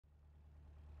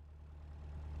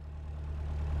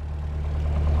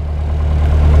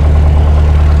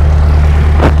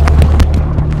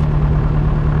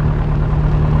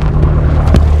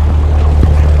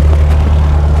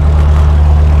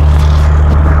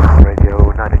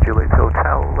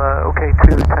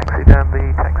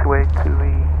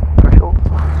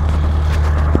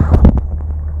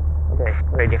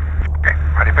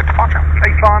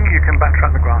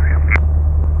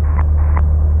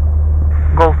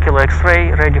Kilo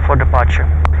X-ray, ready for departure.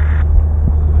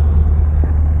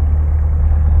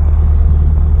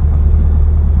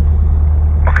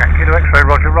 Okay, Kilo X-ray,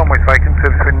 roger, runway's vacant,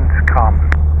 service wind's calm.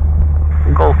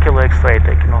 Golf Kilo X-ray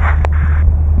taking off.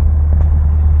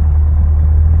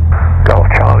 Golf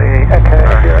Charlie, okay,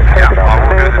 Kilo X-ray, good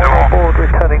afternoon, one on board,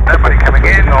 returning to... Nobody coming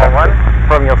in, No one.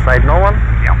 From your side, no one?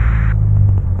 Yeah.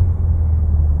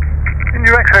 In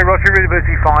your X-ray, roger,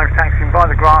 readability 5, taxiing by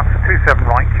the grass for 27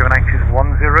 right, QNH is 1020.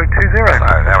 So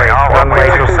there we are, runway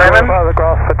 27. By the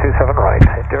grass for 27 right,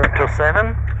 direct.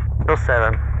 27.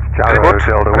 27. Charlie,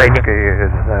 Delta Ready. Whiskey is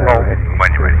ready.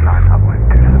 When you're ready. Line up with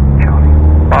 27 Charlie.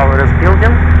 Power is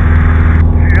building.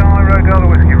 Gyro, Delta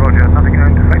Whiskey, roger, nothing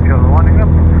going to affect you, lining up,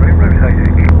 free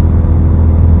rotating.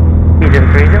 Speed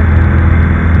increasing.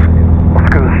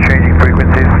 Oscar's changing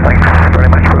frequencies, thanks very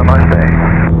much for a nice day.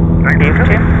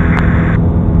 50.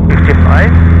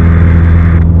 55.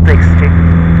 60.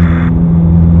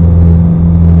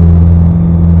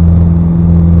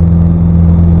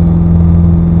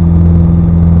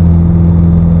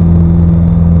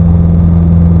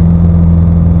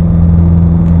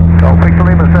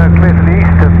 Clear to the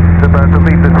east and about to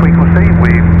leave the frequency.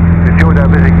 We've enjoyed our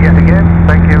visit yet again.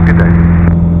 Thank you and good day.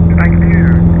 Thank you,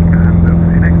 and we'll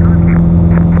see you next time.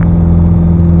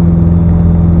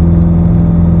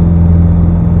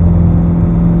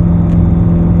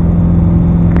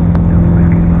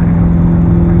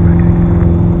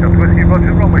 Delta Whiskey,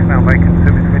 roger, runway's now vacant,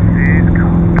 service wind is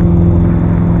calm.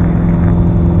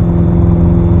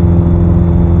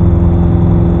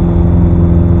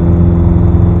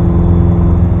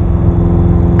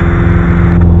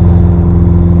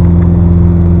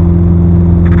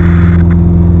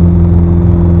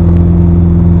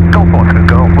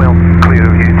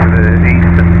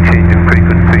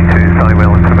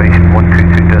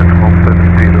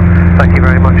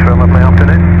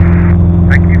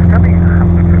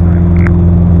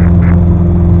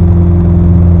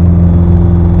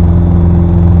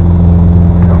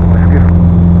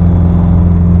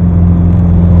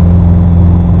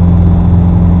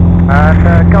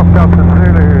 Golf Delta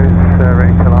Zulu is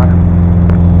ready to line up.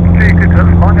 Okay, good to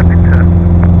line up into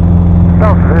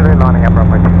Delta Zulu lining up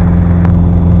runway 2.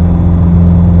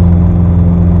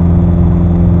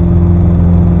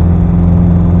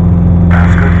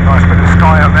 That's good, nice bit of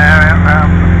sky up there.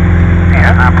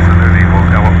 Yeah, absolutely, we'll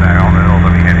go up there on the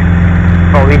northerly heading.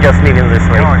 Oh, we're just leaving this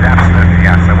way. Oh, absolutely,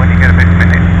 yeah, so when you get a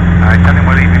minute, tell him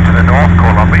we're leaving to the north,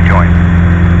 call on Rejoin.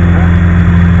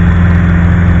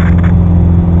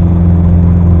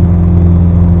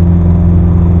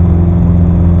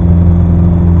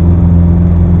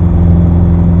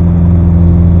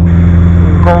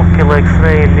 Golf Kilo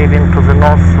X-ray leaving to the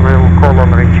north, we'll call on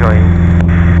Rejoin.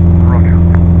 Roger.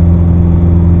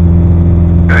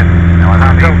 Good. Now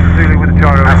I'm Delta Zulu with the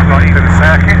gyro. That's right, to the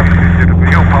circuit.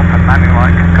 Fuel pump and manual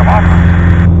light can come off.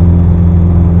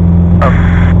 Oh,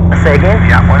 say again?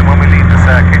 Yeah, when we leave the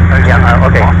circuit, those two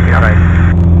okay, come off. yeah, right.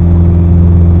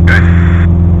 Good.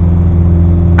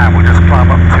 And we'll just climb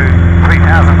up to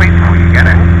 3,000 feet before you get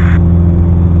it.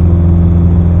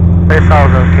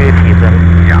 3,000 feet then.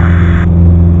 Yeah.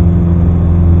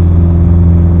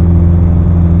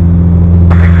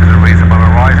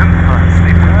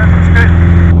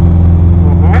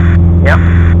 Yep.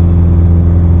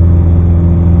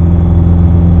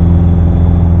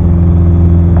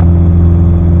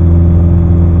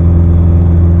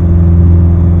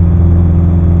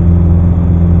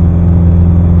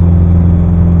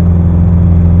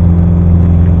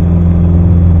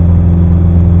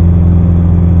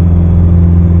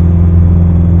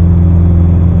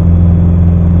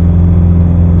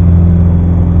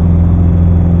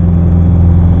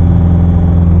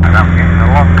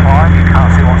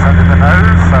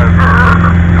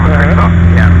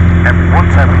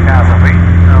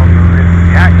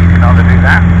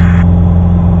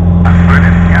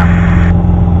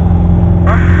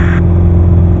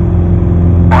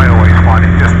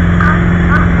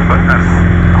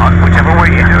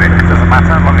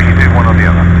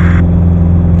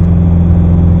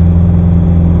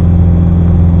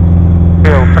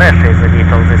 Pressure is a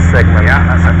bit on this segment. Yeah,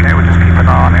 that's okay, we'll just keep an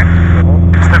eye on it.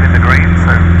 Still in the green,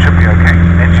 so it should be okay.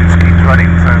 Engines keeps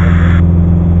running, so...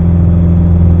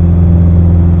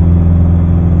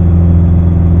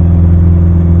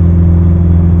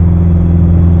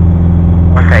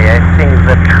 Okay, I think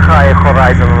the high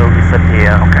horizon will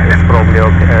disappear. Okay, it's probably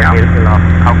okay, enough.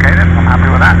 Okay then, I'm happy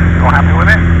with that. You're happy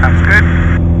with it? That's good.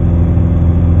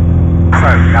 So,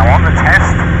 now on the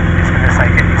test, it's going to say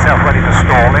get yourself ready for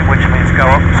stalling, which means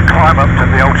climb up to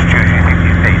the altitude you think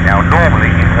you need. Now normally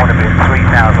you'd want to be at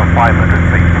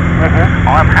 3,500 feet.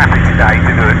 I'm happy today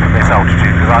to do it from this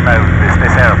altitude because I know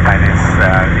this aeroplane is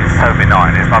so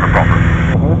benign, it's not a problem.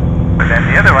 But then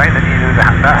the other A, then you do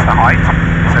that's the height.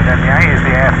 So then the A is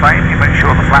the airframe. You make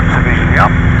sure the flaps are visually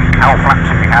up. Cowl flaps,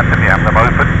 if you have them, you have them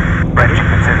open. Engine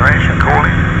consideration,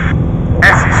 calling.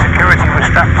 S is security, we're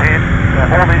strapped in.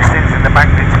 All these things in the back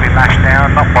need to be lashed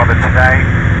down, not bothered today.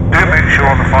 Do make sure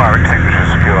the fire extinguisher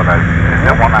is secure though. There's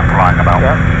no one that flying about.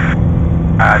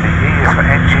 The E is for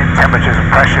engine, temperatures and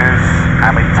pressures,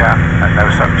 ammeter, and no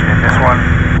suction in this one.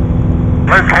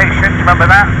 Location, do you remember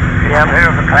that? It's clear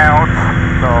of the clouds.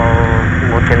 So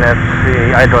looking at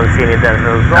I don't see any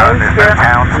danger zones. No, there's no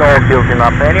towns. No building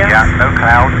up areas. Yeah, no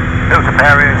cloud. Built-up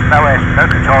areas, no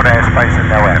controlled airspace and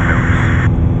no airfields.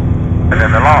 And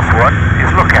then the last one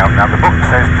is lookout. Now the book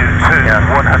says do 2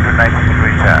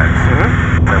 180-degree turns.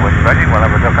 So when you're ready, we'll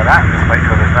have a look at that. Just make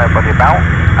sure there's nobody about.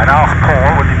 And ask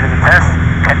Paul when you do the test,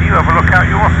 can you have a look out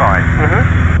your side?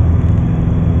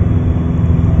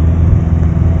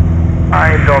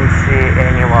 I don't see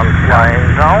anyone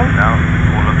flying down. No,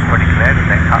 all looks pretty clear.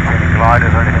 They can't see any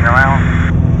gliders or anything around.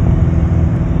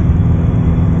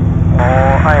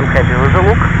 Oh, I am happy with the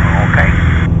look. Okay.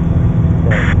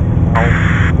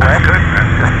 That's good.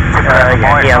 Just tip it over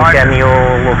my side. Can you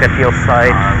look at your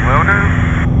side? I will do.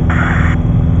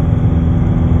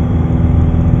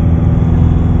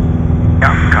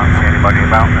 Yeah, can't see anybody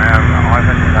about there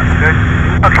either, so that's good.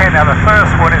 Okay, now the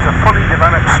first one is a fully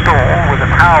developed stall with a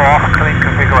power off clean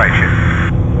configuration.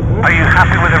 Are you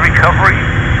happy with the recovery?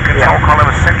 Control column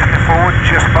is centrally forward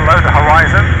just below the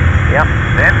horizon.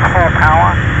 Then full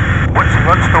power. Once you've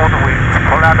unstored the wings,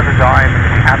 pull out of the dive, and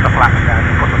if you have the flaps down,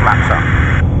 you put the flaps up.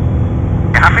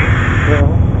 You happy?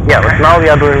 Yeah, but now we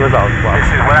are doing without flaps.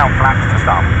 This is without flaps to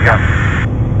start.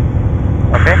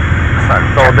 Okay.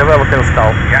 So develop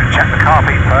install. Yeah, check the car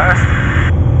beat first.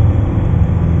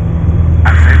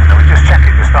 That's it. So we just check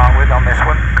it to start with on this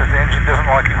one, because the engine doesn't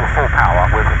like it with full power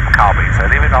with the car beat.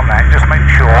 So leave it on there. Just make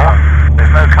sure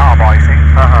there's no carb icing.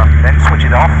 Then switch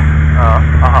it off.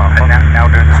 And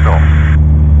now do the stall.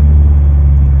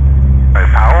 So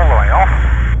power all the way off.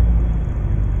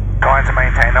 Trying to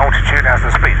maintain altitude as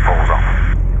the speed falls off.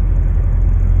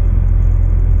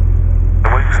 The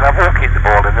wings level, keep the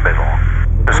ball in the middle.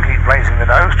 Just keep raising the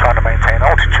nose, trying to maintain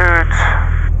altitude.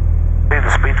 See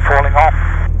the speed falling off.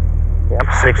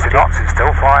 60 knots is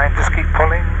still fine, just keep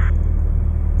pulling.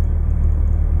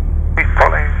 Keep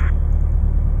pulling.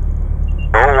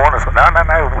 Oh, no.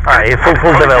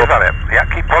 Full develop. Yeah,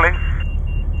 keep pulling.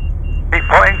 Keep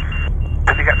pulling.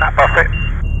 Till you get that buffet.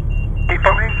 Keep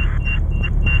pulling.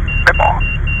 A bit more.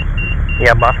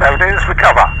 Yeah, buffet. There it is,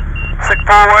 recover. Stick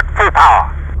forward, full power.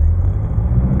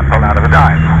 Pull out of the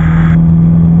dive.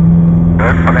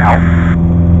 Good, pull it out.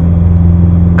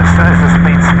 As soon as the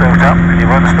speed's built up and you've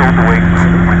unstalled the wings,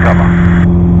 recover.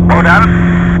 Well done.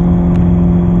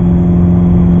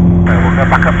 So we'll go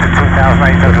back up to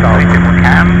 2,800 feet if we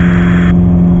can.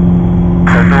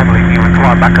 So normally you would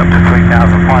fly back up to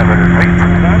 3,500 feet.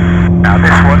 Now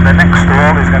this one, the next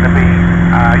stall is going to be,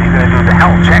 you're going to do the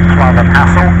HASELL checks rather than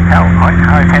HASELL,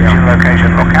 high tension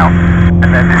location lookout.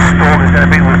 And then this stall is going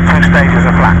to be with 2 stages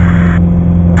of flap.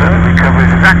 So the recovery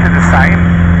is exactly the same.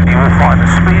 You will find the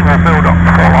speed will build up,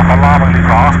 fall off alarmingly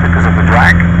fast because of the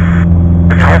drag.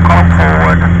 Control column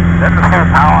forward, then the full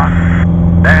power.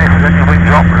 Then if there's any wing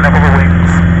drop, level the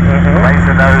wings. Raise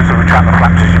the nose and retract the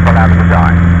flaps as you pull out of the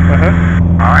dive.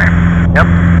 Alright. Yep.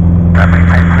 Then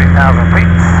maintain 3,000 feet.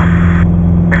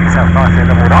 Get yourself nicely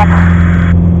leveled off.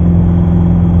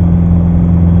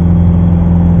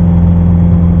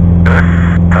 Good.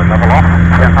 So level off.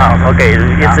 Okay,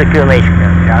 it's a Q&A.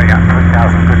 Yeah,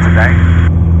 3,000 good today.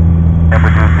 Then we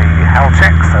do the HASELL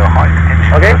check, so height,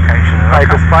 engine, location, and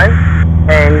height is fine.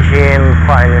 Engine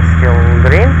fine is still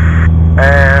green.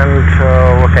 And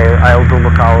okay, I'll do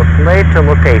lookout later.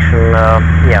 Location,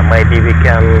 maybe we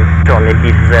can turn a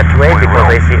bit that way because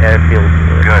I see airfield.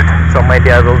 Good. So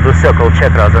maybe I will do circle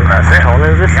check rather than turn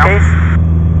in this case.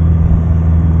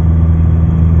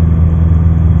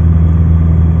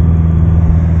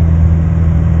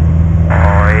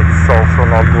 It's also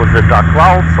not good the dark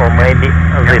cloud, so maybe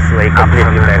this way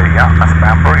completely better. Yeah, that's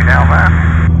Banbury down there.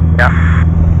 Yeah.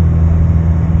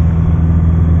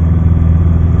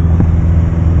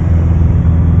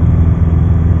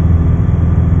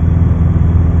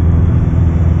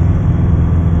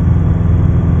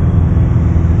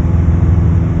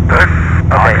 Good.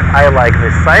 Okay, I like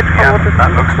this side. Yeah,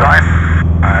 that looks nice.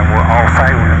 And I'll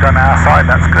say we've done our side,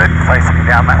 that's good. Facing it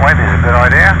down that way, this is a good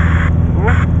idea.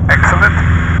 Excellent.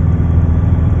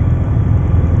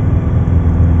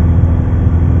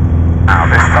 Now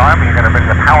this time you're going to bring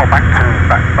the power back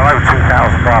below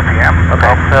 2,000 RPM.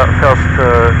 Okay, first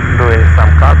doing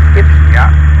some cut speed. Yeah.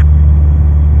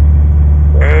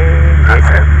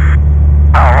 That's it.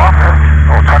 Power off,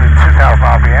 or 22,000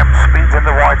 RPM, speeds in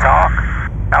the white arc.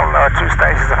 Now lower 2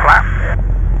 stages of flap.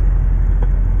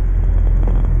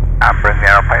 And bring the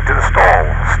aeroplane to the stall.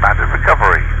 Standard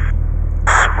recovery.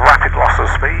 Rapid loss of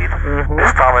speed.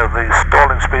 This time with the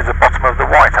stalling speed at the bottom of the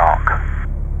white arc.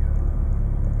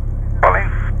 Pulling.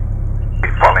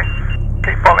 Keep pulling.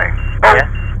 Keep pulling. Oh.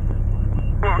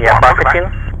 Yeah, bucketing.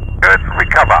 Good.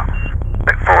 Recover.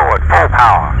 Stick forward. Full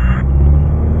power.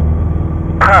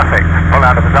 Perfect. Pull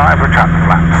out of the dive. Retract the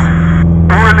flaps.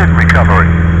 Brilliant recovery.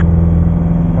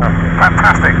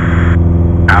 Fantastic.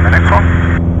 And the next one?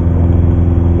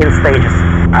 In stages.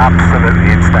 Absolutely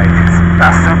in stages.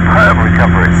 That's superb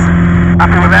recoveries.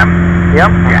 Happy with them? Yep.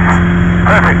 Yes.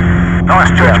 Perfect. Nice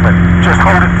judgment. Just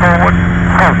hold it forward.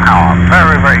 Full power.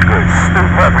 Very, very good.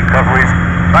 Superb recoveries.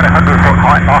 About 100-foot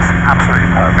height loss.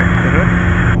 Absolutely perfect.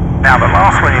 Now the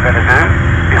last one you're going to do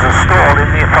is a stall in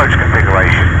the approach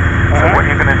configuration. So what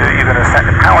you're going to do, you're going to set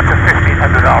the power to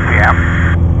 1500 RPM.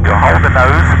 You'll hold the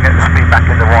nose and get the speed back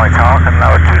in the white arc and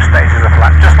lower 2 stages of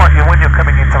flap, just like when you're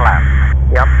coming into land.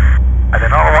 Yep. And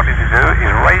then all I want you to do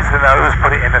is raise the nose,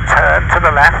 put it in a turn to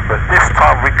the left, but this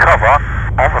time recover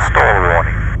on the stall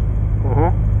warning.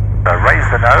 So raise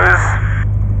the nose,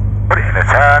 put it in a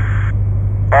turn,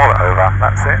 roll it over,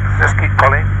 that's it. Just keep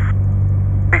pulling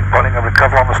and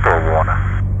recover on the stall warner.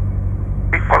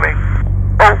 Keep pulling.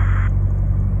 Oh!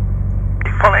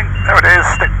 Keep pulling. There it is.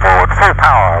 Stick forward, full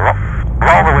power.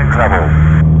 Roll the wings level.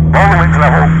 Roll the wings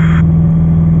level.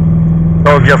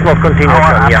 So just not continue.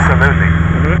 Absolutely.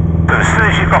 So as soon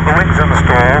as you've got the wings in the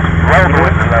stall, roll the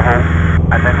wings level,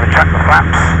 and then retract the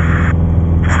flaps.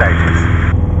 Stages.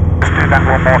 Just do that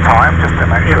one more time, just to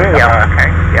make sure it's okay.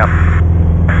 Yep.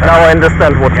 Now I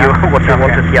understand what you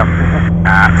wanted. Yeah.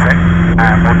 That's it.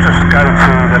 And we'll just go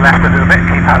to the left a little bit.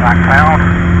 Keep out that cloud.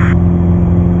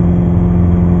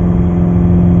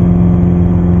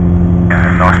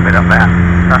 Nice bit up there.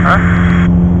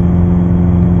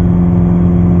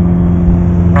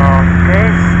 Okay.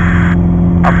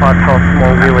 Apart from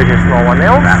small villages, no one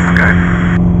else. That's good.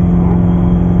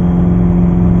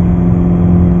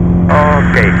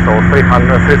 Okay, so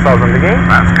 3,000 again.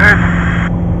 That's good.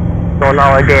 So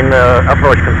now again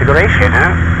approach configuration. You do.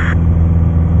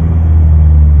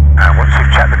 And once you've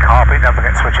checked the carpet, don't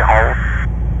forget to switch it hold.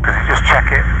 Because you just check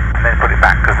it and then put it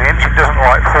back. Because the engine doesn't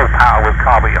like full power with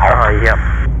carpet hot. Yep.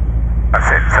 That's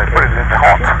it. So put it into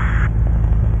hot.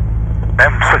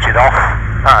 Then switch it off.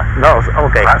 No,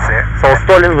 okay. That's it. So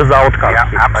stalling without car. Yeah,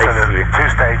 absolutely. 2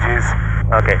 stages.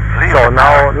 Okay. Leave so it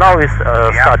now we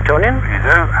start turning. You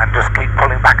do, and just keep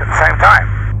pulling back at the same time.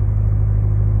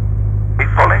 Keep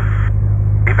pulling.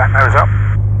 Keep that nose up.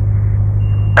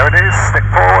 There it is. Stick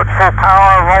forward, full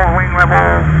power, roll wing level,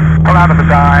 pull out of the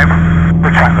dive,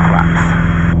 retract the flaps.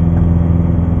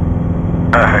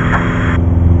 Perfect.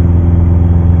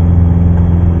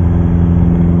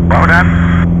 Well done.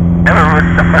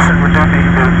 Mustn't redo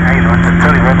the ailerons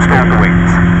until you install the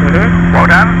wings. Well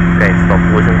done. Okay, stop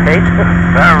losing height.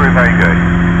 Very, very good.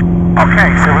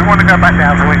 Okay, so we want to go back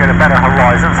down so we get a better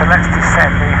horizon, so let's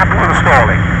descend. Are you happy with the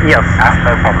stalling? Yes. That's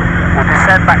no problem. We'll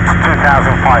descend back to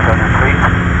 2,500 feet,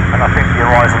 and I think the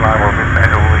horizon line will be a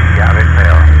bit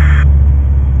clearer.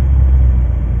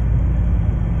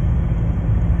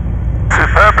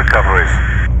 Superb recoveries.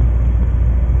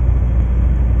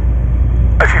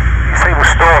 As you say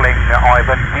we're stalling,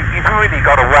 Ivan, you've really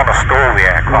got to want to stall the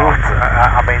aircraft.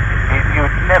 I mean, you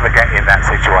would never get in that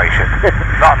situation.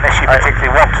 Not unless you particularly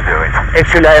want to do it.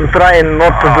 Actually, I'm trying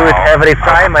not to do it every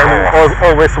time. I'm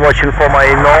always watching for my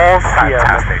nose.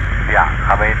 Fantastic. Yeah.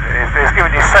 I mean, it's given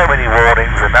you so many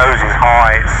warnings. The nose is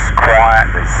high, it's quiet,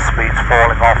 the speed's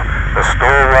falling off, the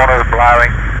stall warner's blowing,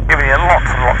 giving you lots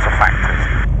and lots of factors.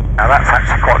 Now that's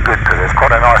actually quite good because there's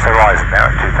quite a nice horizon there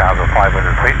at 2,500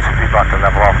 feet, so if you'd like to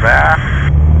level off there.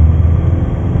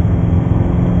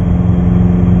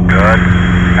 Good.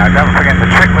 Now don't forget the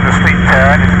trick with the steep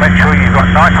turn is make sure you've got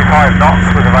 95 knots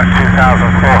with about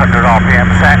 2,400 RPM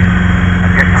set and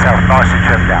get yourself nice and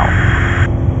trimmed down.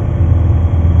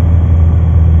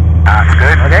 That's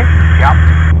good. Okay. Yep.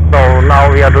 So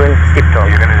now we are doing steep turn.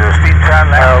 You're going to do a steep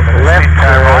turn left, steep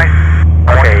turn right.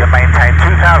 I want you to maintain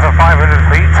 2,500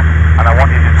 feet and I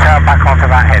want you to turn back onto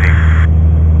that heading.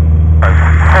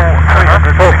 So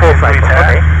 360 degree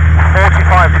turn.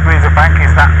 45 degrees of bank is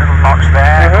that little notch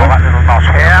there, or that little notch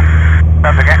here.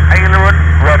 Don't forget aileron,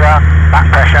 rudder, back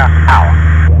pressure, power.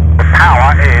 The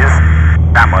power is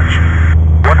that much,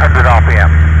 100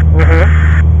 RPM.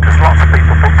 Because lots of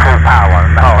people put full power,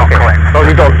 and that's not okay. correct. So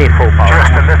we don't need full power.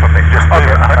 Just a little bit, just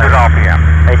Okay, 100 RPM.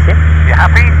 I see. You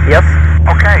happy? Yes.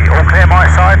 Okay, all clear my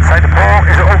side, say to Paul.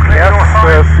 Is it all clear Yes, your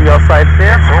side? your side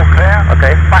clear. It's all clear.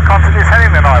 Okay. Back onto this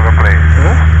heading then, Ivan, please.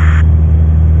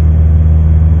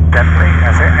 Gently,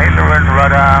 that's it. Aileron,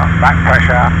 rudder, back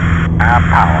pressure, and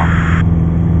power.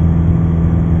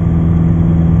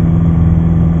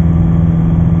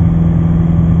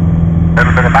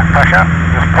 Little bit of back pressure,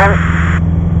 just pull.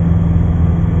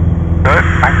 Good,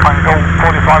 bank angle,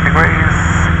 45 degrees.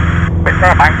 Bit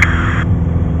more bank.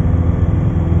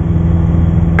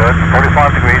 Good,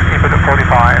 45 degrees, keep it at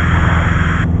 45.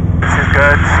 This is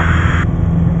good.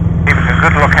 Keeping a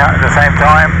good look out at the same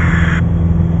time.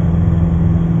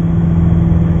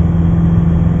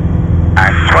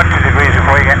 And 20 degrees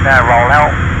before you get there, roll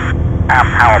out and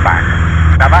power back.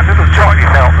 Now that little jolt you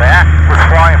felt there was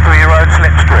flying through your own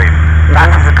slipstream. That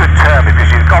is a good term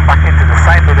because you've gone back into the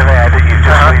same bit of air that you've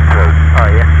just been through. Oh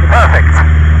yeah. Perfect.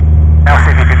 Now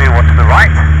see if you can do one to the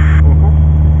right.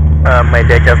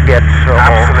 Maybe I just get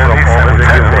Absolutely. So over we'll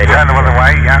the turn the other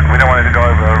way. Yeah, we don't want it to go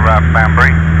over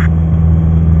Banbury.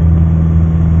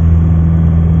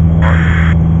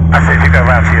 That's it. If you go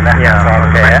round to your left hand side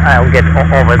of the okay. I'll get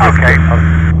over this. Okay.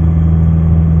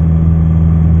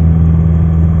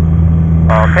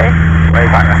 Okay.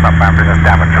 In fact, that's not Banbury, that's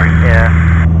Daventry. Yeah.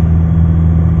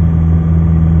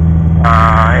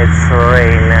 It's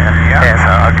rain. Yeah,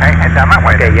 so okay, head down that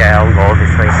way. Okay, yeah, I'll go this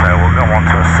way. So we'll go on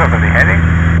to a southerly heading,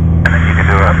 and then you can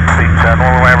do a steep turn all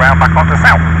the way around back onto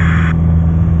south.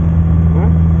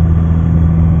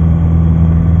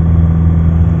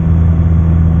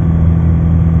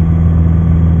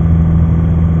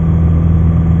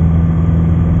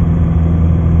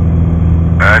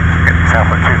 Good, get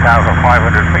yourself at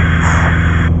 2,500 feet.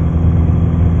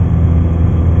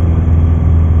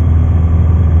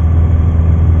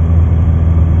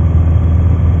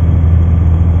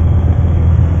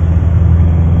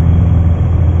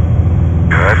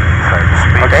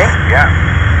 Yeah,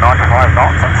 95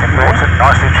 knots, that's important,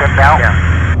 nicely trimmed out. Yeah.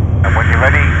 And when you're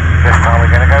ready, this time we're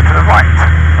going to go to the right.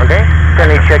 Okay, can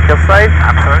you check your side?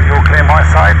 Absolutely, all clear my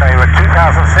side. Now you're at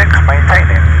 2006, maintain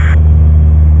it.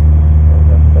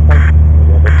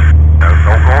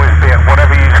 Don't always be at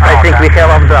whatever you start I think at. we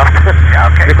have updraft.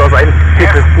 Yeah, okay. Because I keep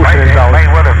yes, pushing it down. May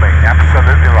well have been,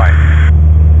 absolutely right.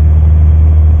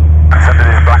 That's under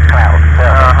this black cloud.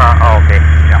 Okay.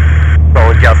 Yeah.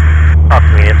 So just hot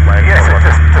minutes, like. Yes,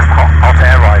 it's just hot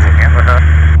air rising, yeah.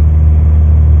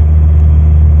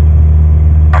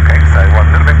 Okay, so one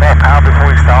little bit more power before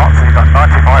we start, so you've got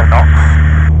 95 knots.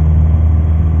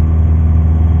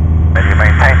 Then you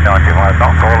maintain 95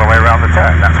 knots all the way around the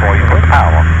turn, that's why you put the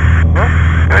power on.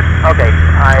 Good. Okay,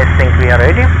 I think we are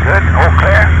ready. Good, all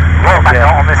clear. Roll back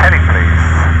out on this heading, please.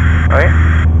 Okay.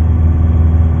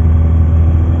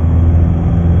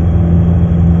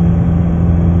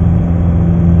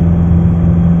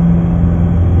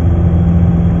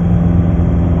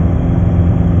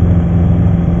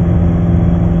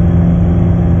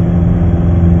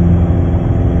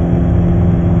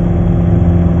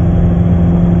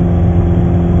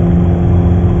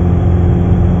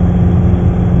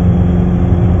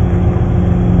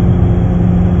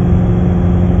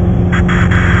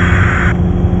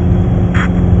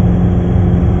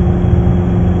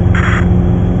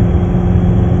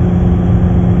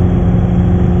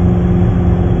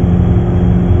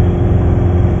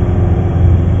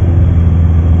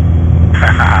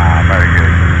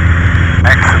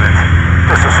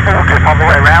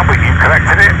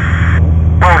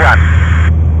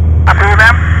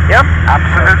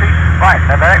 Absolutely. Right,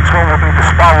 now the next one will be the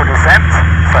spiral descent.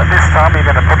 So this time you're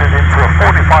going to put it into a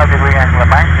 45-degree angle of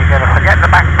bank. You're going to forget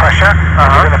the back pressure. And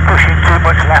you're going to push in too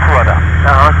much left rudder.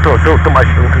 Too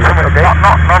much. Okay.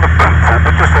 Not a bootful,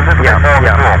 but just a little bit more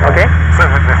than normal. Okay. So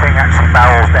that the thing actually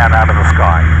barrels down out of the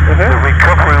sky. The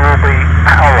recovery will be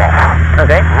power off.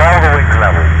 Okay. Roll the wings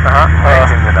level.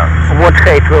 Raising the nose. What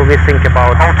height will we think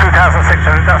about? Oh,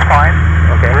 2,600, that's fine.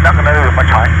 Okay. We're not going to do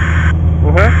much height.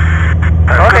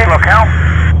 So Okay. good look out.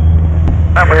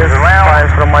 That one is around. Fine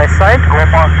from my side. Go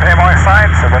up on clear my side.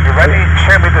 So when you're ready,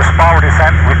 show me the spiral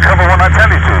descent. Recover when I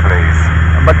tell you to, please.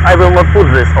 But I will not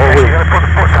put this. Or Yes, will. you're going to put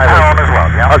the power on as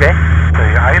well, yeah? Okay. So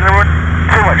your aileron,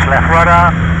 too much left rudder,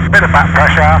 bit of back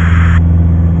pressure.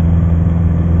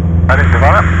 Let it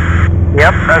develop.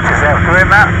 Yep. Notice how it's doing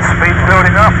that. Speed's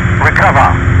building up. Recover.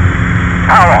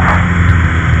 Power off.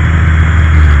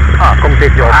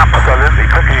 Completely off. Absolutely,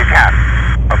 quick as you can.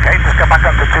 Okay, just go back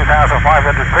up to 2,500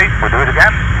 feet. We'll do it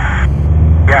again.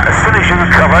 Yeah, as soon as you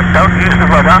recover, don't use the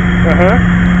rudder.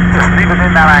 Just leave it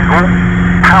in that angle.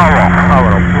 Power off. Power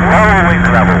off. Roll the wings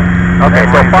level. Okay,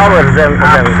 so power then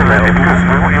absolutely, because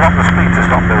you want the speed to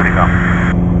stop building up.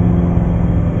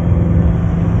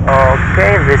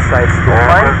 Okay, this side's still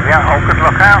fine. Good, yeah, all good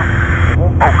lookout.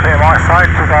 All clear my side,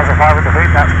 2,500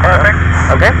 feet, that's perfect.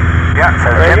 Okay. Yeah,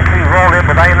 so ready? gently roll in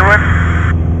with aileron.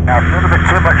 Now a little bit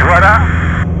too much rudder,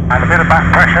 and a bit of back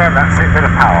pressure, and that's it, a bit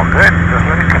of power. Good, just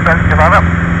let it develop.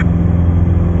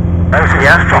 Nose is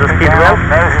dropping down,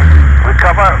 nose is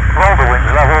recover, roll the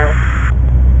wings level.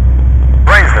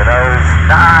 Raise the nose,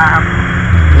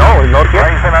 No, not yet.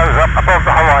 raise the nose up above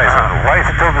the horizon. Wait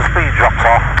until the speed drops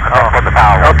off, and then put the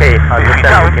power on. Okay, If you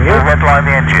don't, you'll redline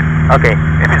the engine. Okay.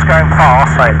 If it's going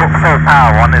fast, Fine. put full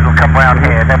power on, it'll come round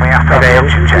here, then we have to have the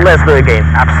engine check. Let's do it again.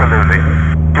 Absolutely.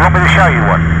 Do you want me to show you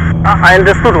one? I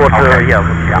understood what, Okay. yeah.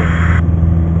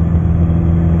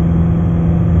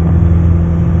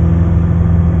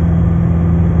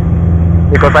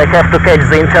 Because I have to catch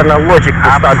the internal logic to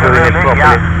start doing it properly.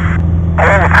 Yeah.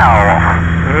 All the power off.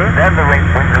 Then the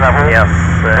wings level. Yes.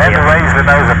 Then raise the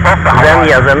nose above the Then horizon.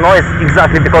 yeah, the noise,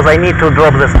 exactly, because I need to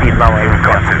drop the speed now. You've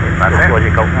got to. That's It's it.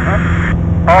 logical.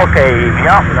 Okay,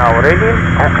 Yeah. now ready.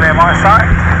 All clear my side.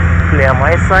 Clear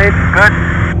my side. Good.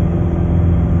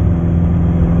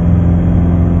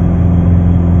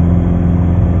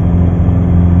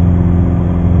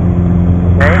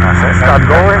 Okay, That's it. start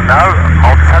going. No,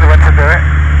 I'll tell you when to do it.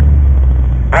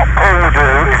 What Paul will do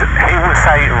is he will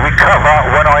say recover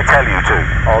when I tell you to.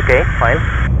 Okay, fine.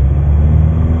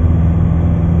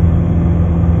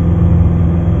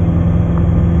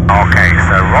 Okay,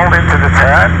 so roll into the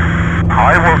turn.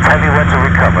 I will tell you when to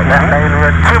recover. Left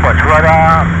aileron, too much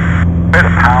rudder, bit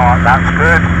of power, that's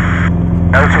good.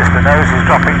 Notice the nose is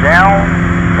dropping down.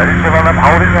 Let it develop,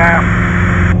 hold it there.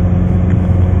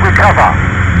 Recover.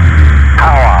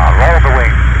 Power, roll the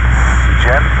wings.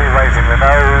 Gently raising the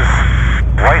nose.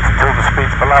 Wait until the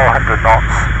speed's below 100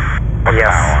 knots. Put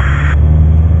Yes. power.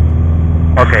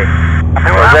 Okay.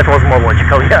 Happy So with that was more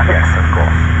logical, yeah. Yes, of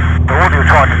course. So all you're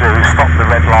trying to do is stop the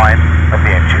red line of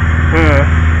the engine.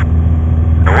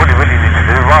 So all you really need to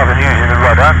do, rather than using the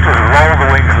rudder, just roll the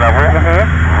wings level,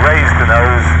 raise the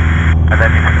nose, and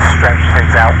then you can stretch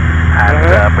things out and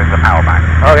bring the power back.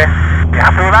 Okay. You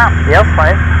happy with that? Yes,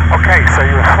 fine. Okay, so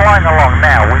you're flying along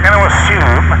now. We're going to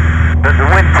assume that the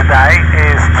wind today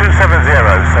is 270,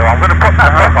 so I'm going to put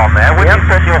that button on there. When you've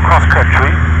done your cross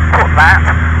country, put that,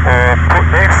 or put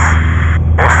this,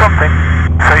 or something,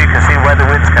 so you can see where the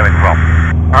wind's coming from.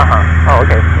 Oh,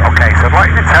 okay. Okay, so I'd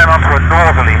like you to turn onto a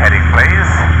northerly heading,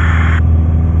 please.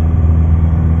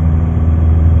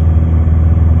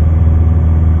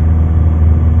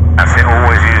 That's it,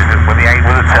 always use it with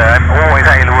the turn, always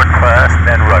aileron first,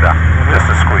 then rudder. Just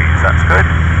a squeeze, that's good.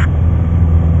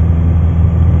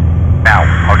 Now,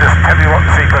 I'll just tell you what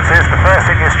the sequence is. The first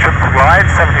thing is trim to glide,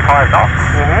 75 knots.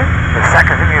 The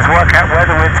second thing is work out where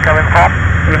the wind's coming from,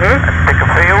 and pick a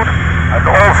field. And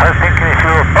also thinking if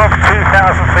you're above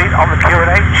 2,000 feet on the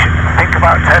QNH, think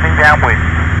about turning downwind.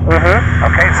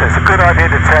 Okay, so it's a good idea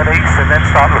to turn east and then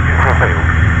start looking for a field.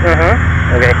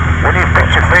 Okay. When you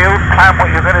pick your field, plan what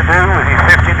you're going to do with your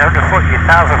 1,500 foot, your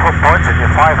 1,000 foot points and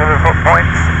your 500 foot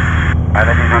points. And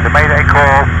then you do the mayday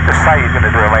call, just say you're going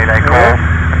to do a mayday call,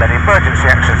 and then emergency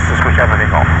actions to switch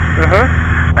everything off.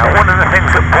 Now one of the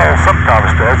things that Paul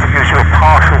sometimes does, it gives you a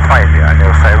partial failure, and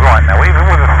he'll say, right, now even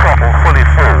with the throttle fully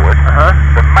forward,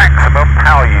 the maximum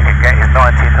power you can get is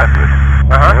 1,900.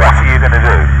 What are you going to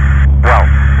do? Well,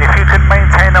 if you can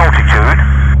maintain altitude,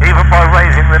 even by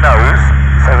raising the nose,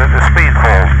 so that the speed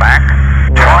falls back,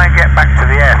 try and get back to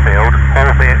the airfield,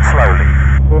 albeit slowly.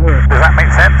 Does that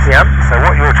make sense? Yep. So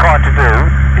what you're trying to do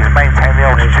is maintain the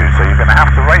altitude, so you're going to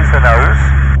have to raise the nose,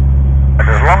 and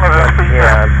as long as the speed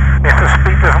if the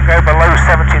speed doesn't go below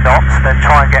 70 knots, then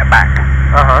try and get back.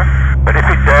 But if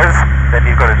it does, then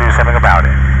you've got to do something about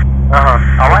it.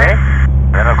 Alright?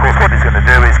 Then of course what he's going to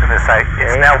do is going to say,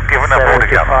 it's now given up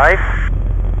altogether.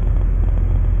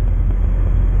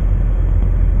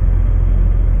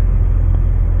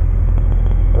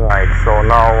 Right, so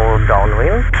now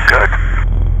downwind. Good.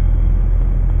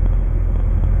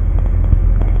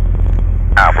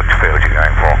 Which field are you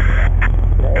going for?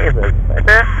 Okay, that's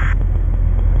better.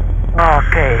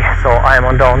 Okay, so I'm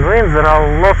on downwind. There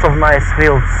are lots of nice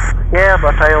fields here,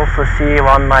 but I also see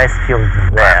one nice field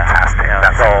there. Fantastic.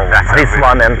 Yeah, so this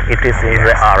one, and it is in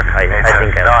the arc, I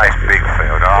think. It's a nice big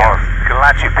field. I'm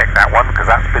glad you picked that one, because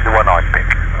that's been the one I'd pick.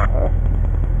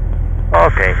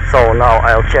 Okay, so now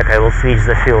I'll check, I will switch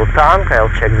the fuel tank,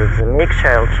 I'll check that the mixture,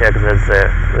 I'll check that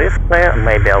this there,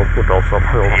 maybe I'll put also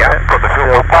fuel, Yeah, put the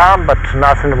fuel pump pump, but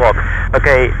nothing works.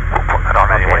 Okay, working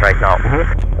on Okay, anyway. right now.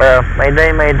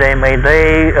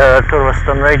 Mayday, to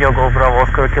Western Radio, Go Bravo,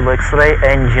 Oscar Kilo X-ray,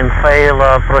 engine fail,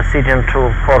 proceeding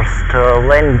to forced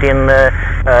landing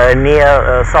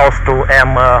near south to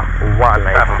M1,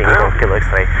 I That'll think, do. of Kilo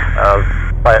X-ray,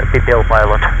 PPL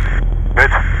pilot.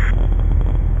 Good.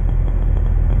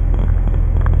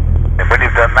 And when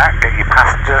you've done that, get your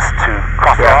passengers to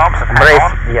cross their arms and hang brace,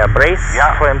 on. brace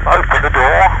Yeah, for impact. open the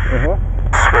door,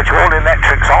 switch all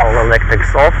electrics off, All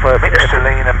electrics off, mixture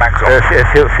lean and mags off.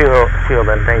 fuel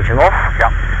and engine off.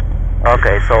 Yeah.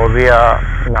 Okay, so we are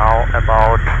now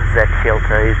about that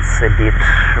filter. It's a bit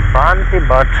bumpy,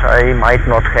 but I might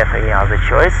not have any other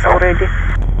choice already.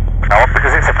 No,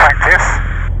 because it's a practice.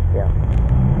 Yeah.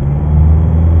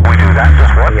 We do that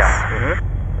just once. Yeah.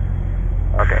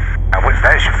 Okay. And which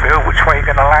there's your feel, which way you're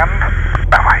going to land?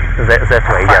 That way. That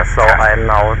way, yes. So Fantastic. I'm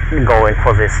now going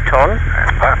for this turn.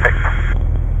 That's perfect.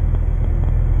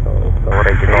 So it's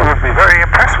already You done. would be very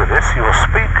impressed with this. Your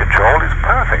speed control is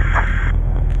perfect.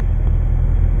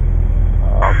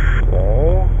 Okay. So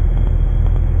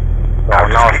Now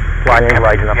now just planning coming-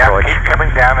 gliding approach. Yeah, keep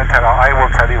coming down until I will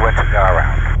tell you when to go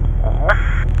around.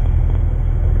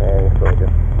 Okay, so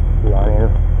just planning.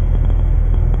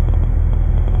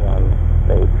 One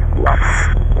stage plus.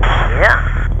 Yeah.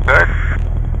 Good.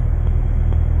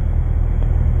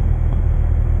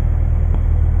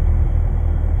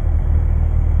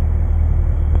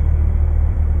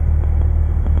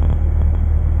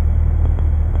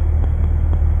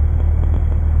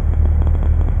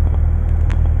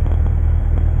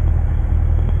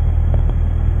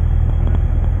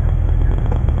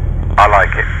 I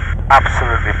like it.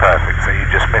 Absolutely perfect. So you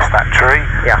just missed that tree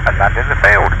and land in the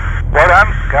field. Well done.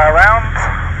 Go around.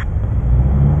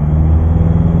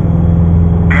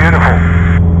 Beautiful.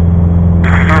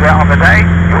 If you do that on the day,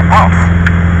 you'll pass.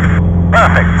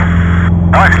 Perfect.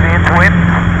 Nicely into wind.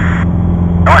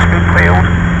 Nice big field.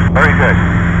 Very good.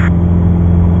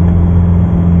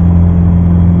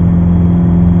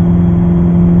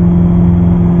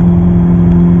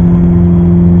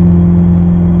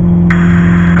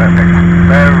 Perfect.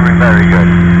 Very, very good.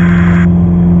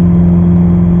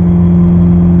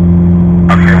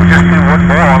 Okay, we'll just do one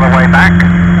more on the way back.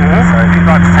 So if you'd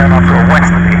like to turn onto a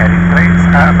westerly heading, please.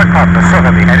 Pardon, a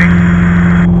southerly heading.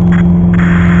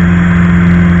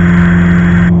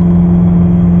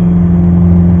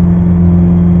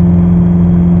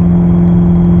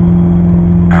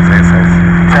 That's it. So if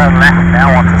you turn left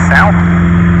now onto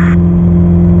south.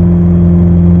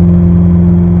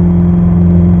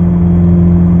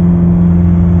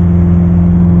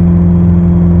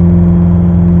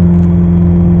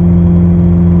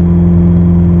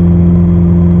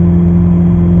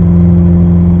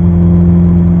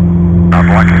 I'd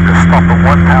like it to stop at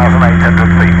 1,800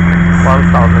 feet, please.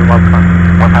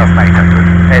 1,100.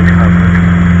 1,800.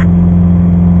 800.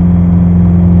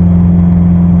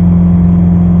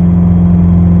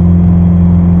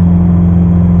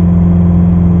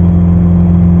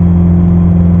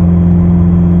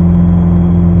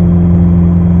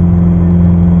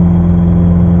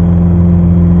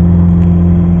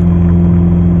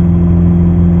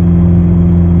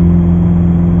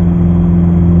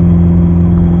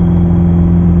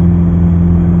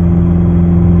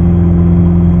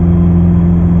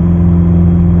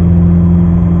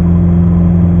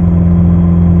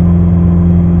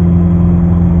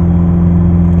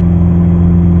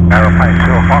 Aeroplane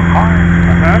 2 o'clock high.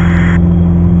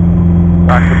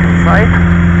 Traffic inside.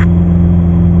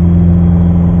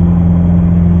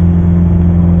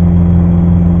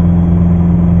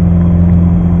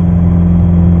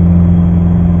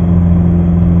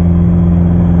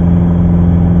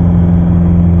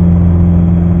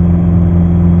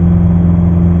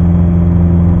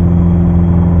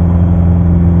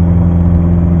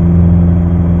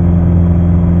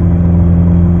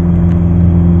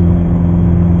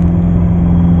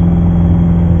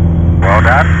 Well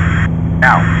done.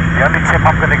 Now, the only tip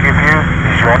I'm going to give you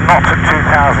is you're not at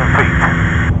 2,000 feet.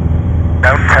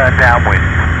 Don't turn downwind.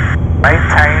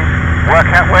 Maintain, work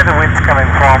out where the wind's coming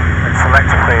from and select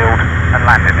a field and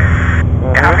land in it.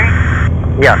 You happy?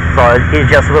 Yeah, so it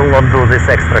just will not do this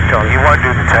extra turn. You won't do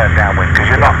the turn downwind because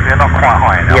you're not quite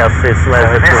high enough. Yes, it's less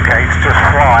So in than this 2. case, just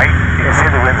fly. You can see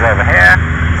the wind's over here.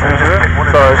 So just pick one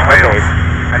of So, those okay. fields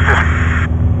and just.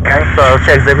 Okay, so I'll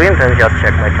check the wind and just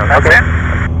check my turn. That's Okay. it.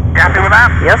 You happy with that?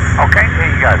 Yes. Okay, here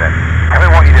you go then. Tell me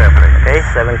what you're doing, please. Okay,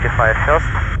 75 first.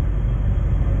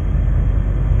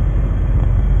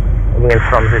 Wind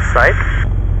from this side.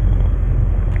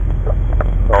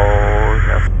 So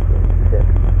just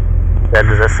set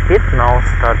the speed. Now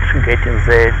start getting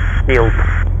the field.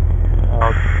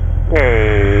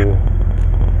 Okay.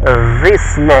 this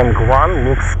long one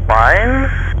looks fine.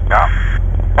 Yeah.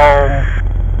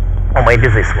 Or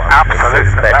maybe this one.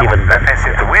 Absolutely. That even better. That's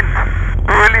it, the wind.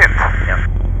 Brilliant. Yeah.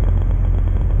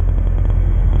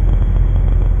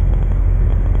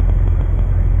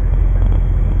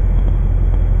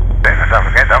 Don't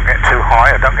forget, don't get too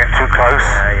high or don't get too close.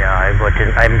 Yeah,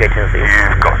 I'm getting this.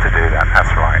 You've got to do that,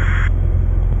 that's right.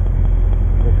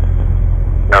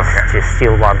 It's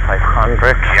still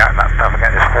 1,500. Yeah, don't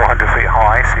forget it's 400 feet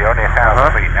high, so you're only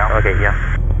 1,000 feet now. Okay, yeah.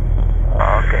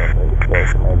 Okay, okay,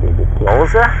 so maybe a bit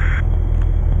closer.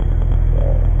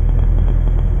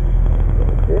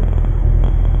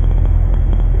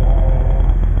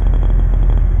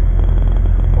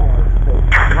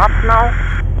 Up now.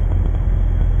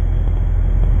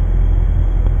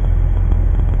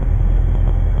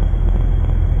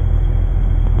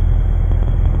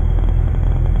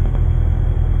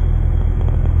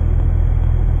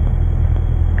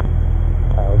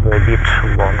 I'll do a bit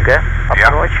longer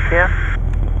approach here.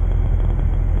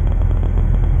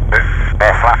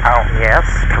 Flat out. Yes.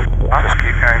 Just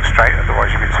keep going straight, otherwise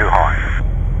you'll be too high.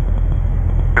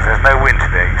 Because there's no wind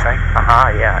today, you say?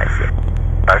 Yeah, I see.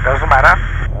 No, it doesn't matter.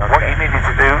 Okay. What you needed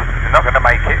to do, you're not going to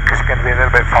make it because you're going to be a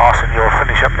little bit fast and you'll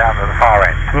finish up down at the far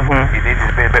end. You needed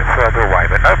to be a bit further away,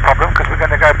 but no problem because we're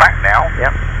going to go back now.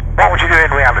 Yeah. What would you do in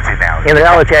reality now? In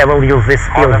reality, I will use this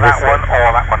field Either this that one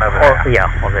or that one over there. Yeah,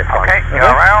 or this one. Okay, go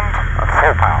around at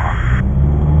full power.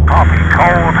 Can't be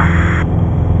cold.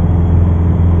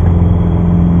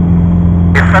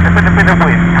 If there had been a bit of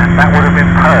wind, that would have been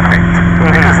perfect.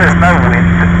 Because there's no wind,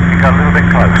 you got a little bit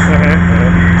close.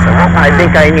 So what I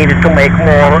think I needed to make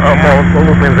more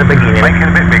loop in the beginning. Make it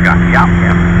a bit bigger, yeah.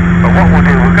 But what we'll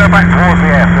do, we'll go back towards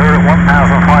the airfield at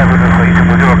 1,500 feet and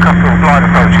we'll do a couple of glide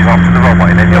approaches onto the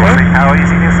runway. Then you'll see how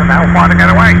easy it is and how far to get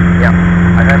away. Yeah.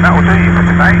 And then that will do you for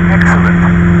today. Excellent.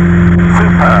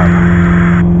 Superb.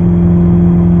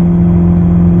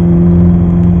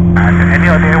 And any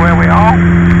idea where we are?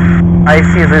 I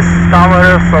see this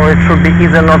tower, so it should be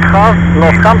either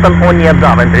Northampton or near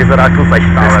Daventry. There are two such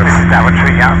towers. This is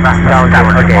Daventry, yeah. That's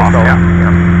Daventry. Okay, Pass, so yeah.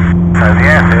 So the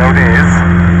airfield is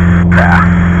there.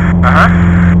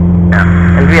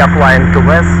 Yeah. And we are flying to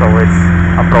west, so it's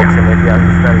approximately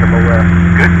understandable where.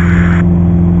 Good.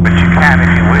 But you can, if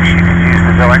you wish, you can use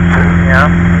the direct too. Yeah.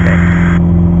 Okay.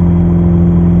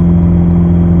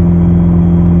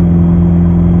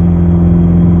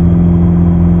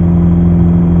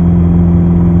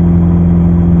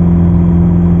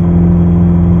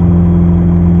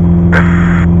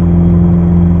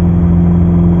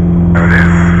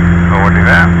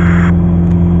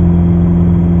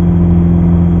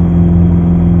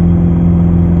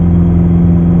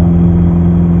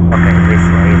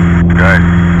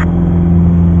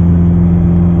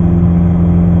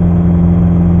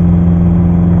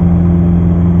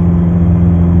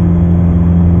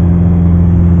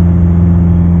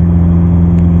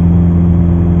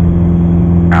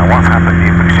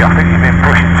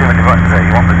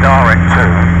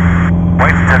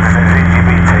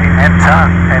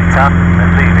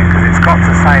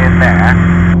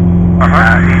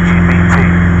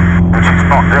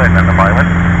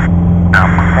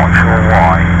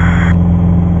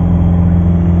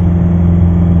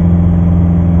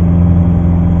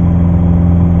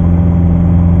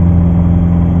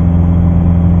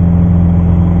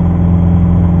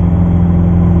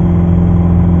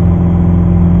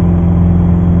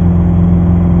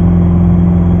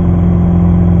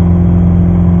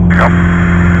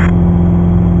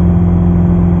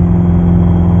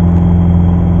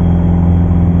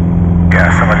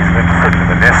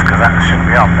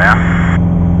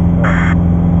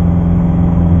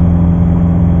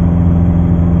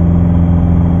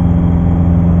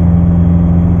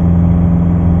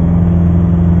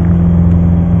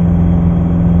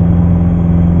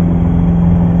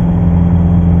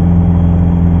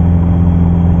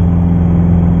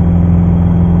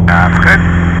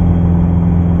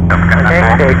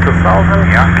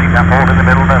 Yeah, keep that board in the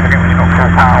middle, don't forget when you've got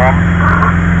full power on.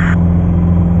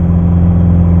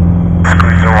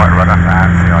 Screen's alright rudder,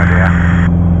 that's the idea.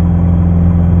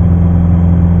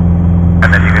 And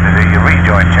then you're going to do your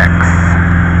rejoin checks.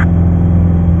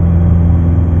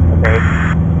 Okay.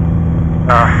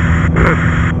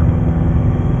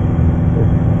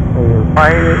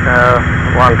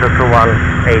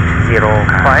 122.180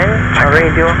 fine.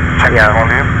 Radio. Check the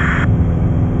volume.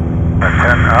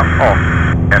 Turn up.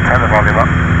 Turn the volume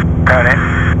up. Turn it.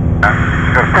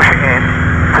 You've got to push it in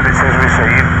until it says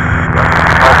receive.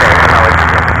 Okay, now it's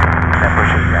good. Then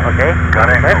push it again. Okay, got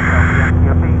it.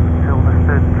 Your feet still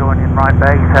understood, join in right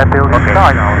base, building okay,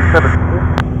 side. now it's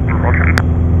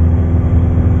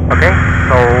okay.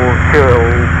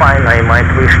 line, I might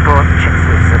wish to check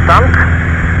with the tank.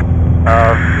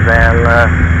 Then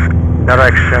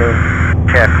direction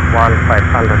check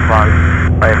 1500,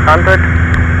 1500,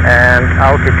 and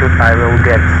altitude I will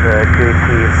get QT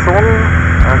soon.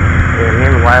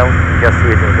 Meanwhile, just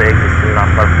using the existing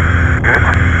number. Good.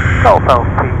 Golf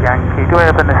Alpha Yankee, do I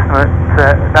have an estimate?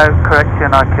 No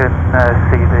correction, I can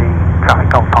see the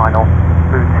traffic on final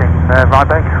routing right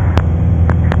base.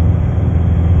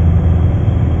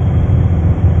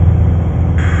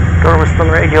 Turveston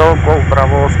Radio, Golf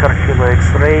Bravo, Oscar Kilo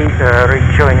X-ray,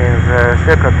 rejoining the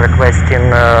circuit,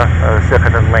 requesting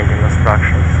circuit and landing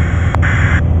instructions.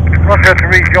 Roger, to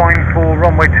rejoin for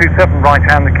runway 27 right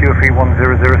hand, the QFE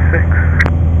 1006.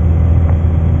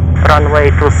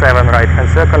 Runway 27 right hand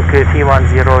circle, QFE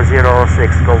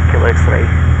 1006, Golf Kilo X-ray.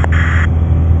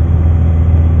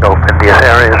 Golf India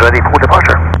area is ready for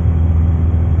departure.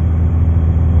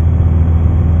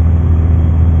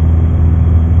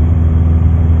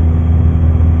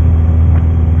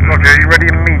 Roger, are you ready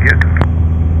immediate?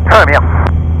 Yeah.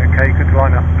 Okay, good to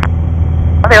line up.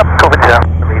 Ready up, Golf India.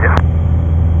 Immediate.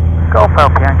 Golf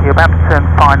Alpha Yankee, about to turn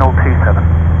final 27.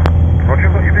 Roger,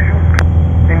 got your visual.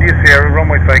 India Sierra,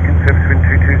 runway vacant, service wind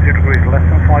 220 degrees, less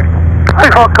than 5 knots. Hey,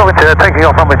 Golf India, taking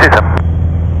off runway 27.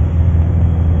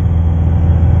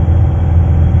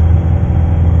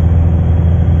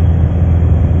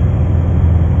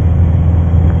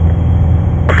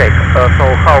 Okay, so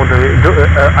how do we do?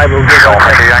 I will do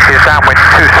overhead. Yankee, downwind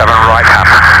 27 right hand.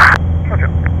 Roger.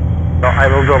 So I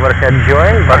will do overhead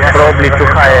join, but probably to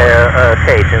higher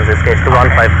height in this case, to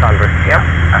 1500. Yep,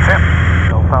 that's it.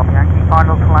 Golf Alpha Yankee,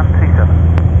 final to land 27.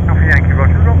 Alpha Yankee,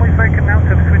 Roger. Runway vacant now,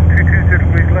 service wind 220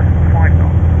 degrees, less than 5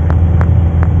 knots.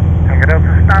 Tango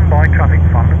Delta, standby, traffic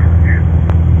final approach.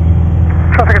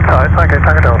 Traffic inside, okay,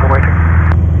 Tango Delta waiting.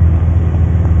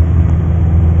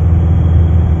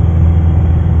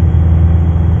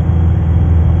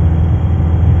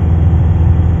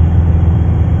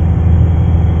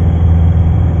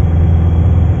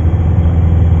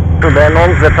 To the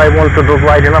announce that I want to do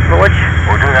gliding approach.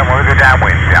 We'll do that when we go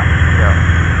downwind, yeah.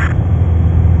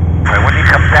 So when you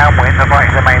come downwind, I'd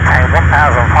like you to maintain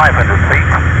 1,500 feet.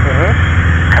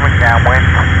 Coming downwind,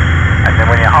 and then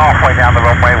when you're halfway down the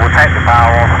runway, we'll take the power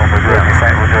off and we'll do a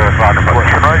descent, we'll do a glide approach.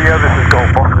 Radio, this is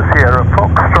Golf Oscar Sierra,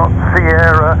 Foxtrot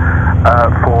Sierra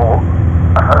for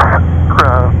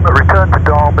return to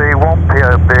Derby, 1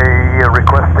 POB,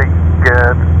 requesting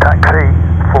taxi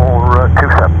for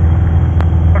 27.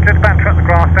 Roger, backtrack the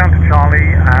grass down to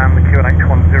Charlie and the QNH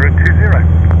 1020.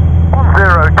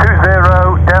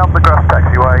 1020 down the grass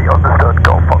taxiway, understood,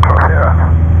 Golf Foxtrot Sierra.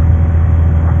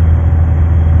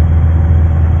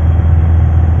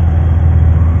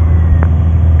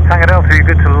 Tango Delta, you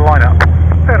good to line up?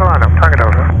 Yeah, to line up, Tango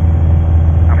Delta.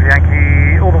 Alpha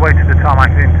Yankee, all the way to the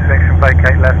tarmac intersection,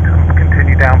 vacate left and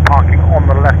continue down, parking on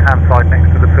the left hand side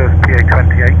next to the first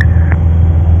PA28.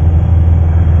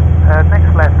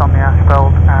 Next left on the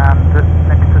asphalt and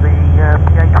next to the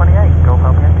PA28, Golf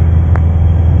Alpha Yankee.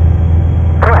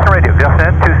 Western Radio, just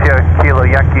in, 20 Kilo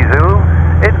Yankee Zulu,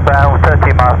 inbound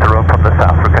 30 miles to road from the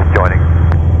south, request joining.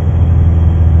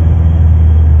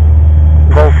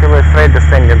 Golf Kilo X-ray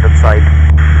descending that side.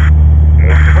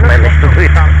 Managed to do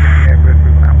it. Yeah, we're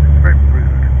moving out, it's very rude.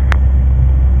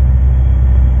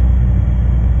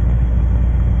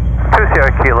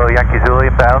 20 Kilo Yankee Zulu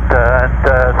inbound and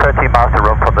 30 miles to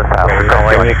road from the south. So now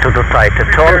I need to do tighter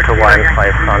turn to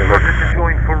 1500.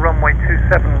 Join for runway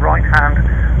 27 right hand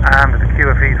and the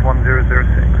QFE is 1006.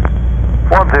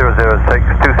 1006,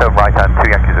 27 right hand, 2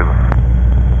 Yankee Zulu.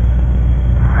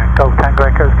 Golf Tango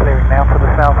Echo's clearing now for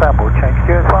the southbound. We'll change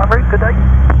gears on route today.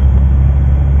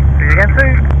 See you again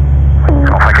soon.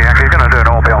 Golf Yankee, you're going to do an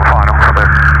all-beyond final for the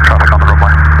traffic on the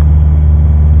runway.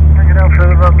 Tango Delta,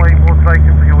 the runway was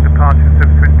vacant for your departure,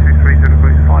 service wind 230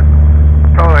 degrees 5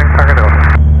 knots. Oh, thanks, Tango Delta.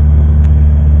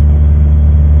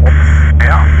 Oops.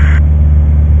 Yeah.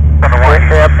 Don't know what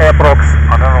Airprox.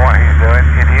 I don't know what he's doing,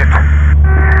 idiot.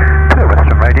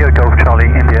 Western Radio, Golf Charlie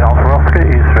India Alpha Oscar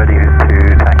is ready to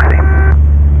taxi.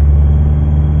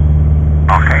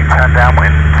 Okay, turn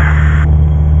downwind.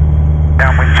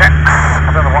 Downwind checks.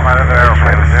 I don't know what that other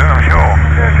aeroplane was doing, I'm sure.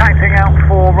 Taxiing out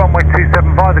for runway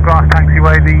 27 via the grass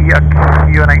taxiway, the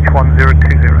UNH 1020.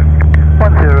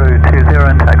 1020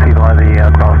 and taxi via the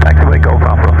grass taxiway, Golf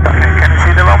Alpha Oscar. Can you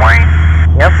see the runway?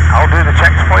 Yes. I'll do the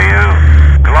checks for you.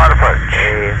 Glide approach.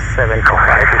 75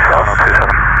 is off.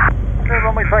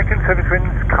 Runway vacant, service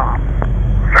winds calm.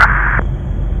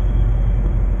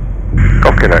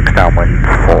 Golf Kilo X downwind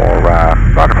for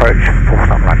glide approach, full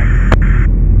stop landing.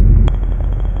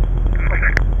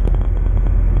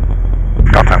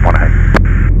 Contact 1 ahead.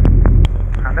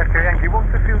 And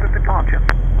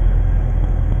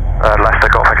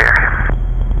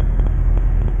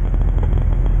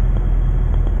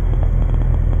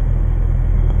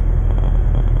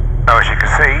you can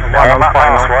see, on that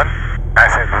last one,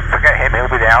 that's it, forget him,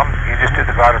 he'll be down. You just do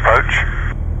the glide approach.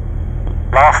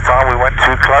 Last time we went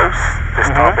too close, this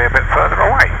time be a bit further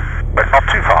away, but not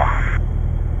too far.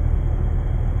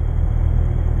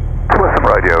 Listen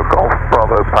radio, Golf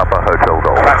Bravo Papa Hotel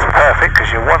Golf. That's perfect because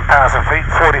you're 1,000 feet,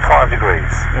 45 degrees.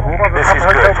 This is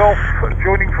good. Golf,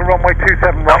 joining for runway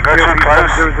 27 Don't go too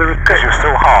close because you're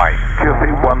still high.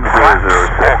 QFE 1006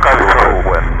 or go through.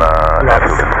 When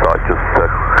airfield inside, just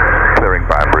clearing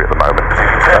boundary at the moment. If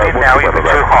you turn in now, you'll be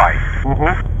too high. So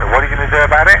what are you going to do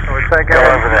about it? Go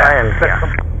over there.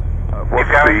 What's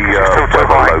Keep going, the you're still too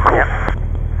high. local?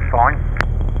 Fine.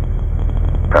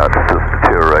 It's just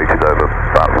deteriorated over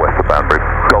about west of boundary.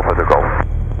 Golf over golf.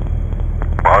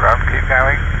 Well done, keep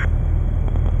going.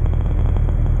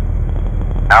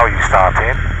 Now you start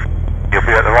in, you'll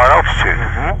be at the right altitude.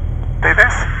 See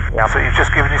this? Yeah. So you've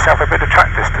just given yourself a bit of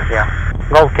track distance. Yeah.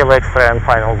 Golf Kilo Extra and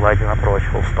final gliding approach,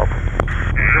 full stop.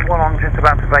 The one I'm just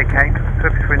about to vacate,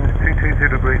 surface winds 220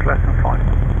 degrees less than 5.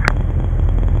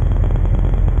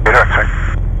 Good entry.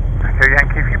 Okay,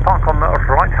 Yankee, if you park on the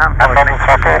right hand And side on the next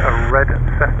throttle. to a red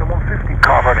Cessna 150.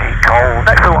 Carbon heat cold.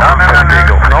 Next one,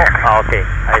 No. Okay.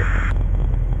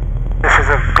 This is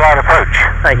a glide approach.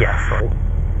 Yeah, sorry.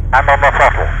 And on the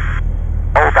throttle.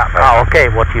 Hold that though. Okay,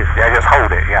 what you... Yeah, just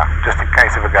hold it, yeah. Just in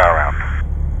case of a go around.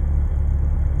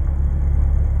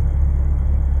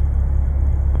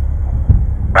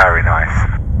 Very nice.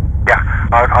 Yeah,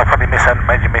 I probably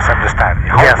made you misunderstand.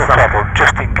 Hold the throttle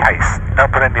just in case. Don't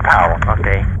put any power on.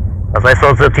 Okay. As I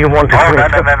thought that you wanted to... No.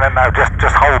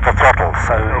 Just hold the throttle.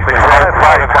 So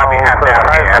rather than have your hand down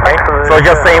here. So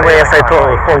just same way as I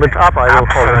told, hold it up, I will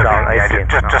hold it down. I see.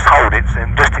 Just hold it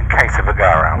just in case of a go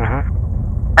around.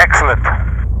 Excellent.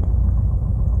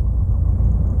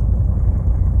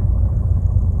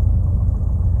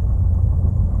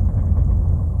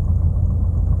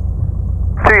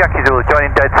 Two Yankee Zulu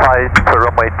joining dead side for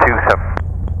runway 27.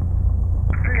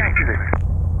 Two Yankee Zulu.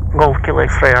 Golf Kilo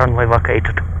X-ray runway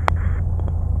vacated.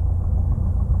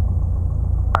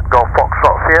 And Golf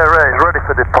Foxtrot Sierra is ready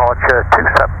for departure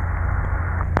 27.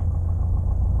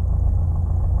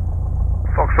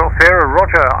 Foxtrot Sierra,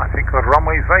 roger. I think the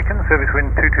runway is vacant. Service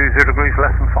wind 220 degrees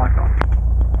less than 5 knots.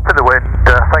 To the wind,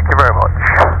 thank you very much.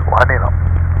 Winding up.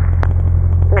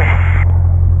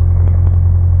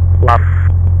 Flaps.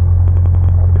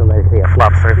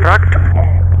 Flaps retract.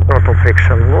 Throttle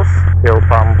friction loose. Fuel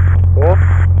pump off.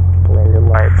 Landing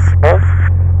lights off.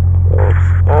 Doors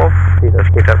off. Feeder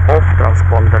sticker off.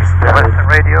 Transponders Western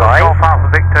radio, Golf Alpha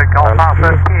Victor, Golf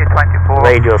Alpha, Key 24.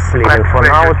 Radios leaving for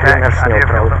now. Tuners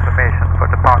neutral. Information for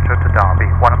departure to Derby.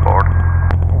 One aboard.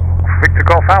 Victor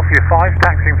Golf Alpha, you're 5,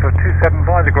 taxiing for 27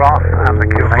 by the grass and the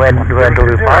Q&A. Where do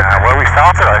we park? Where we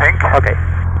started, I think. Okay.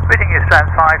 Reading is stand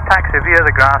 5, taxi via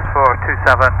the grass for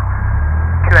 27,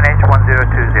 QNH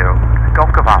 1020.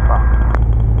 Golf Alpha.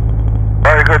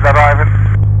 Very good, that Ivan.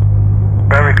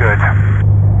 Very good.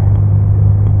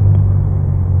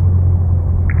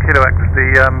 Kilo X,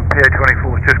 the PA24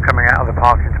 is just coming out of the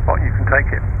parking spot. You can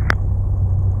take it.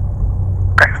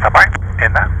 Okay, stop by.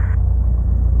 In there.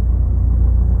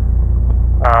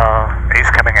 He's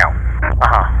coming out.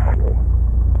 Okay.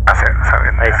 That's it. So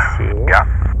in there. I see. Yeah.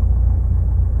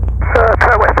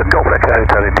 Western Golf Echo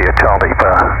Hotel India Charlie,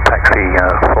 taxi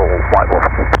for Whitewall.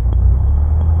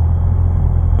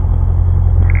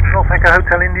 Golf Echo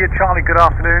Hotel India Charlie, good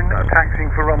afternoon. Taxiing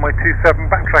for runway 27,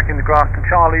 backtracking the grass to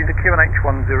Charlie, the QNH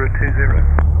 1020.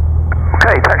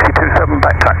 Okay, taxi 27,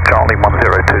 backtrack Charlie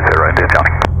 1020, India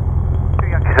Charlie.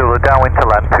 2 Yankee Zulu, downwind to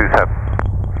land 27.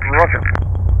 Roger.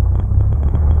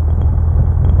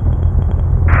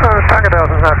 Tango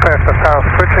Delta is now clear for south,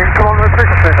 switching to long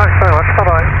frequency. Thanks very much,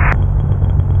 bye-bye.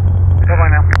 Bye-bye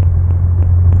now.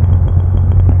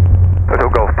 Hotel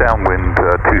Golf downwind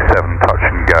 27, touch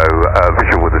and go,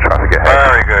 visual with the traffic ahead.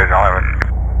 Very good, Ivan.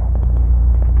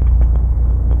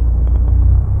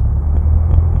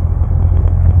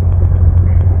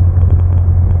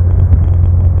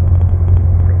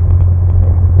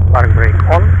 Park brake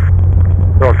on.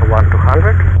 Throttle 1 to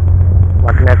 100.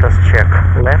 Magnetos check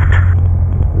left.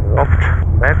 Dropped,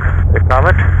 back,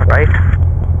 recovered, right,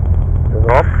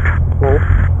 dropped, pull,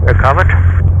 recovered,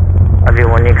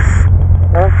 avionics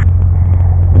off,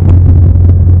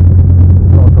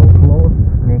 throttle closed,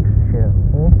 mixture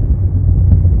off,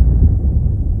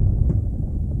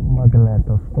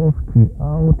 magnetos off, key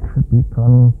out,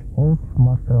 beacon off,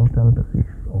 master alternative is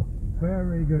off.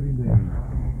 Very good indeed.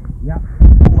 Yeah.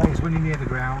 Always when you're near the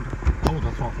ground, hold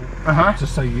the throttle,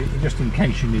 just so just in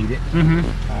case you need it.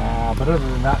 But other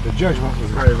than that, the judgment was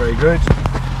very, very good.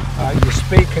 Your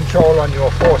speed control on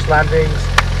your forced landings,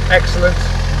 excellent.